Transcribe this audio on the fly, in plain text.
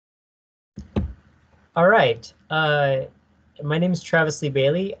All right. My name is Travis Lee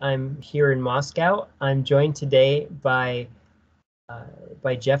Bailey. I'm here in Moscow. I'm joined today uh,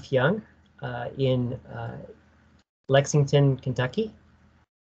 by Jeff Young in Lexington, Kentucky.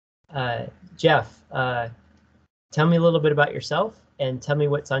 Jeff, tell me a little bit about yourself and tell me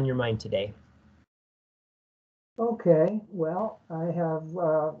what's on your mind today. Okay, well, I have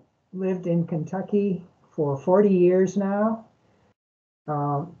lived in Kentucky for 40 years now,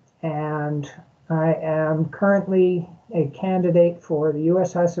 and I am currently a candidate for the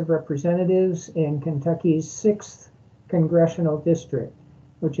U.S. House of Representatives in Kentucky's 6th Congressional District,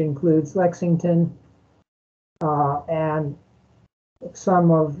 which includes Lexington and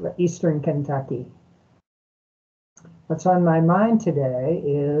some of eastern Kentucky. What's on my mind today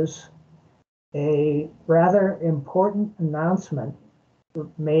is a rather important announcement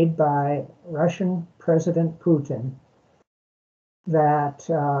made by Russian President Putin that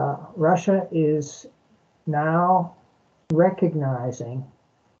Russia is now recognizing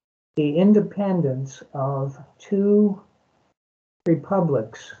the independence of two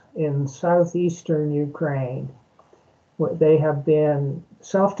republics in southeastern Ukraine. They have been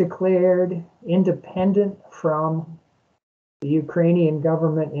self-declared independent from the Ukrainian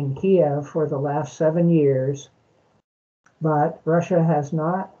government in Kyiv for the last 7 years, but Russia has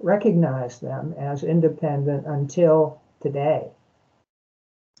not recognized them as independent until today.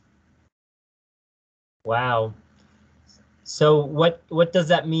 Wow. So what does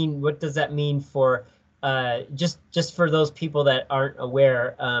that mean? What does that mean for just for those people that aren't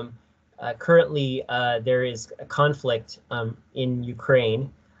aware? Currently, there is a conflict in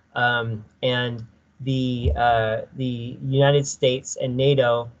Ukraine, and the United States and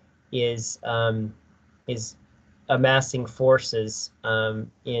NATO is amassing forces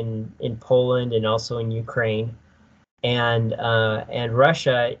in Poland and also in Ukraine, and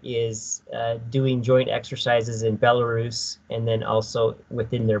Russia is doing joint exercises in Belarus and then also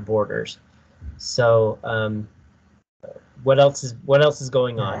within their borders. So what else is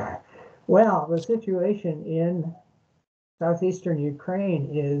going on? Well, the situation in southeastern Ukraine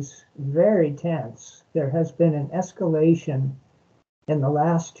is very tense. There has been an escalation in the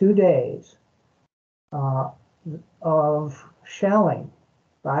last 2 days of shelling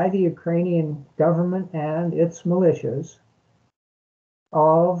by the Ukrainian government and its militias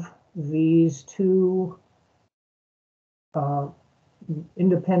of these two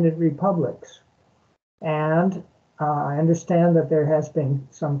independent republics. And I understand that there has been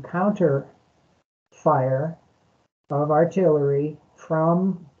some counter fire of artillery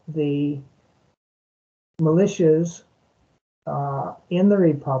from the militias in the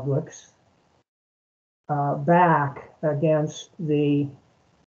republics back against the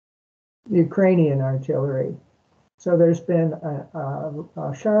Ukrainian artillery. So there's been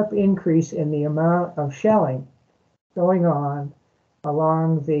a sharp increase in the amount of shelling going on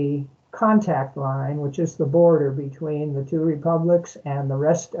along the contact line, which is the border between the two republics and the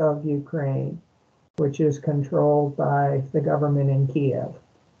rest of Ukraine, which is controlled by the government in Kyiv.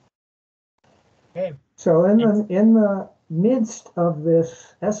 Okay. So in the midst of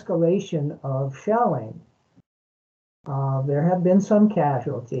this escalation of shelling, there have been some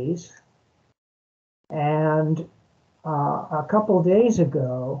casualties, and a couple days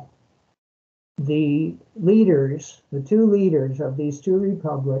ago, the two leaders of these two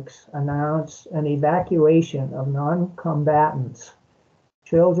republics announced an evacuation of non-combatants,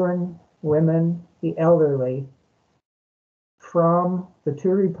 children, women, the elderly, from the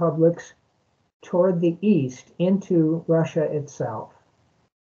two republics toward the east into Russia itself.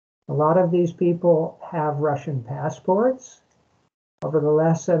 A lot of these people have Russian passports. Over the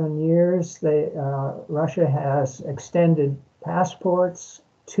last 7 years, Russia has extended passports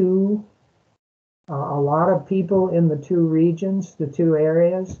to a lot of people in the two regions, the two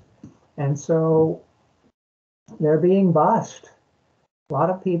areas, and so they're being bused. A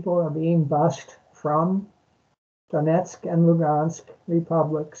lot of people are being bused from Donetsk and Lugansk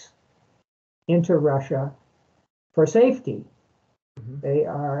republics into Russia for safety. They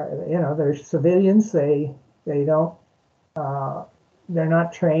are, they're civilians. They don't, they're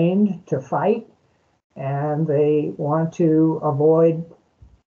not trained to fight, and they want to avoid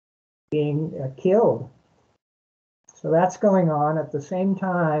being killed. So that's going on at the same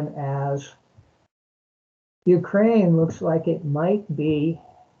time as Ukraine looks like it might be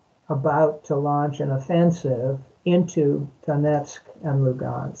about to launch an offensive into Donetsk and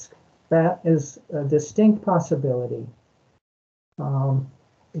Lugansk. That is a distinct possibility.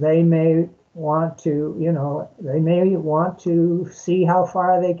 They may want to see how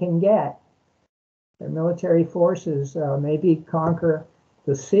far they can get. Their military forces maybe conquer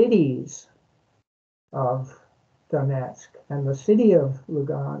the cities of Donetsk and the city of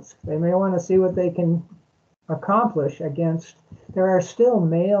Lugansk. They may want to see what they can accomplish against. There are still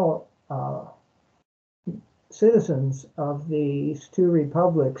male citizens of these two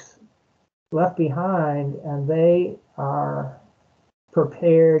republics left behind, and they are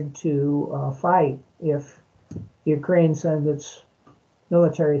prepared to fight if Ukraine sends its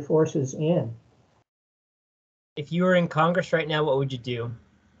military forces in. If you were in Congress right now, what would you do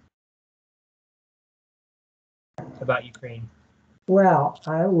about Ukraine? Well,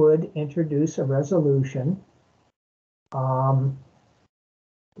 I would introduce a resolution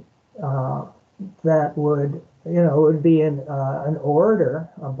that would, would be an order,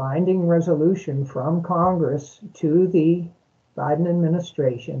 a binding resolution from Congress to the Biden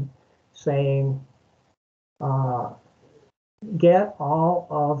administration saying, get all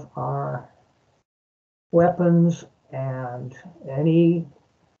of our weapons and any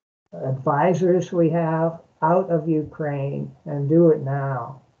advisors we have out of Ukraine and do it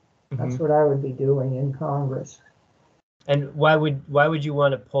now. That's what I would be doing in Congress. And why would you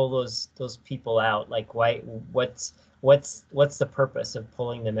want to pull those people out? Like, why? What's the purpose of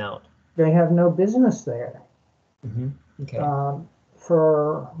pulling them out? They have no business there. Okay.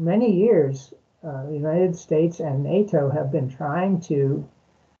 For many years, the United States and NATO have been trying to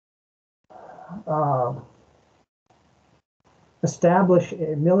establish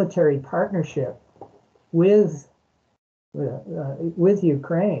a military partnership with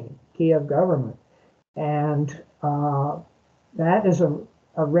Ukraine, Kyiv government, and that is a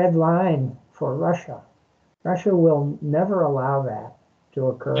red line for Russia. Russia will never allow that to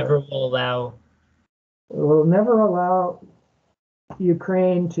occur. Never will allow. Will never allow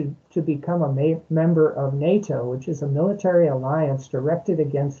Ukraine to become a member of NATO, which is a military alliance directed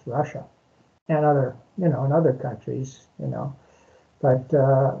against Russia and other, and other countries, but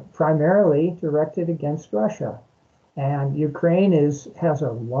primarily directed against Russia. And Ukraine has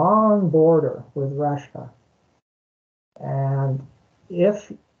a long border with Russia. And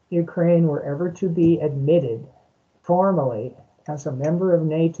if Ukraine were ever to be admitted formally as a member of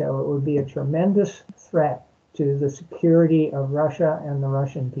NATO, it would be a tremendous threat to the security of Russia and the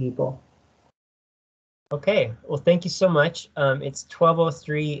Russian people. Okay, well, thank you so much. It's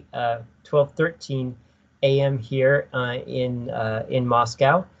 12:03, 12:13 a.m. here in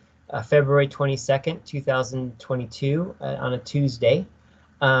Moscow, February 22nd, 2022, on a Tuesday.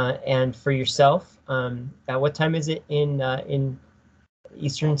 And for yourself, what time is it in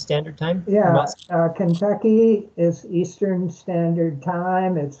Eastern Standard Time? Yeah, Kentucky is Eastern Standard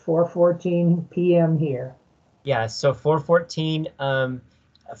Time. It's 4:14 p.m. here. Yeah, so 4:14,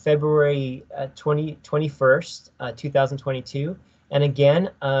 February 21st, 2022. And again,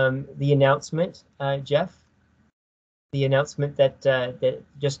 the announcement, Jeff, the announcement that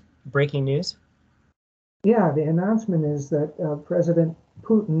just breaking news. Yeah, the announcement is that President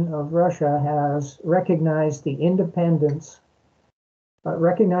Putin of Russia has recognized the independence,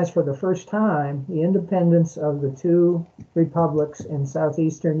 recognized for the first time the independence of the two republics in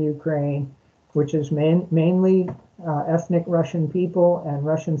southeastern Ukraine, which is mainly ethnic Russian people and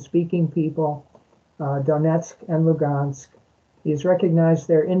Russian-speaking people, Donetsk and Lugansk. He's recognized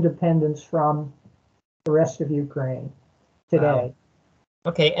their independence from the rest of Ukraine today. Wow.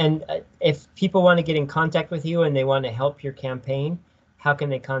 Okay, and if people want to get in contact with you and they want to help your campaign, how can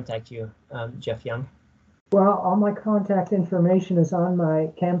they contact you, Jeff Young? Well, all my contact information is on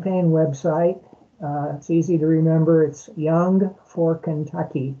my campaign website. It's easy to remember. It's Young for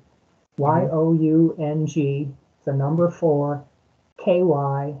Kentucky, YOUNG, the number 4,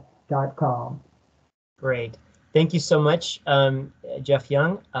 KY.com. Great. Thank you so much, Jeff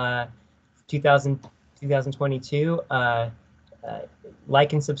Young. 2022.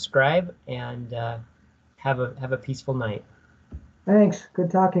 Like and subscribe, and have a peaceful night. Thanks.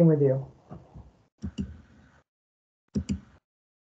 Good talking with you.